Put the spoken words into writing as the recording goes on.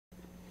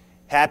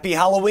Happy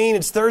Halloween.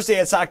 It's Thursday.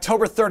 It's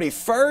October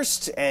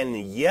 31st, and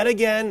yet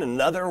again,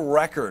 another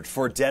record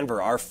for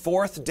Denver. Our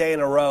fourth day in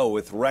a row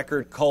with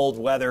record cold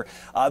weather.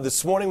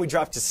 This morning, we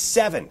dropped to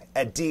 7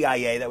 at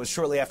DIA. That was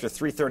shortly after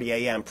 3:30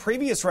 a.m.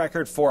 Previous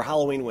record for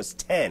Halloween was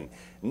 10.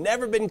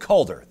 Never been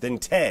colder than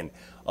 10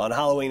 on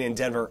Halloween in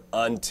Denver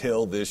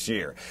until this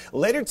year.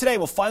 Later today,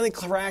 we'll finally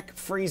crack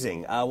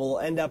freezing. We'll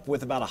end up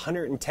with about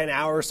 110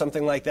 hours,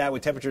 something like that,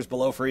 with temperatures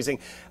below freezing.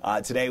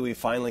 Today, we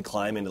finally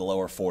climb into the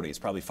lower 40s,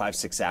 probably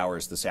 5-6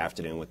 hours this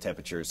afternoon with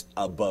temperatures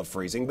above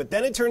freezing. But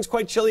then it turns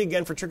quite chilly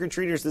again for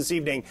trick-or-treaters this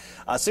evening.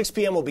 6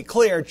 p.m. will be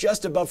clear,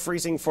 just above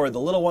freezing for the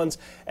little ones,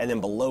 and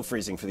then below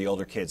freezing for the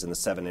older kids in the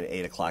 7 and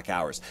 8 o'clock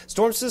hours.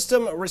 Storm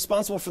system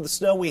responsible for the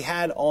snow we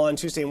had on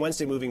Tuesday and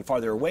Wednesday moving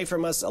farther away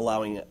from us,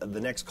 allowing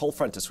the next cold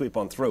front to sweep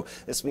on through.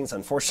 This means,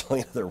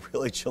 unfortunately, another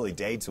really chilly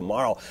day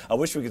tomorrow. I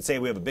wish we could say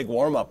we have a big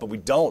warm-up, but we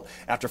don't.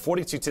 After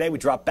 42 today, we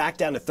drop back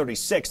down to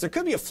 36. There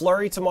could be a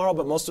flurry tomorrow,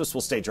 but most of us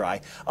will stay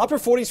dry. Upper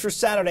 40s for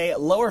Saturday,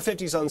 lower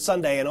 50s on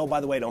Sunday. And, oh, by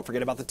the way, don't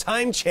forget about the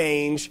time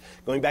change.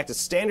 Going back to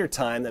standard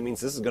time, that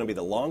means this is going to be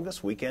the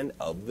longest weekend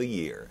of the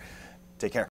year. Take care.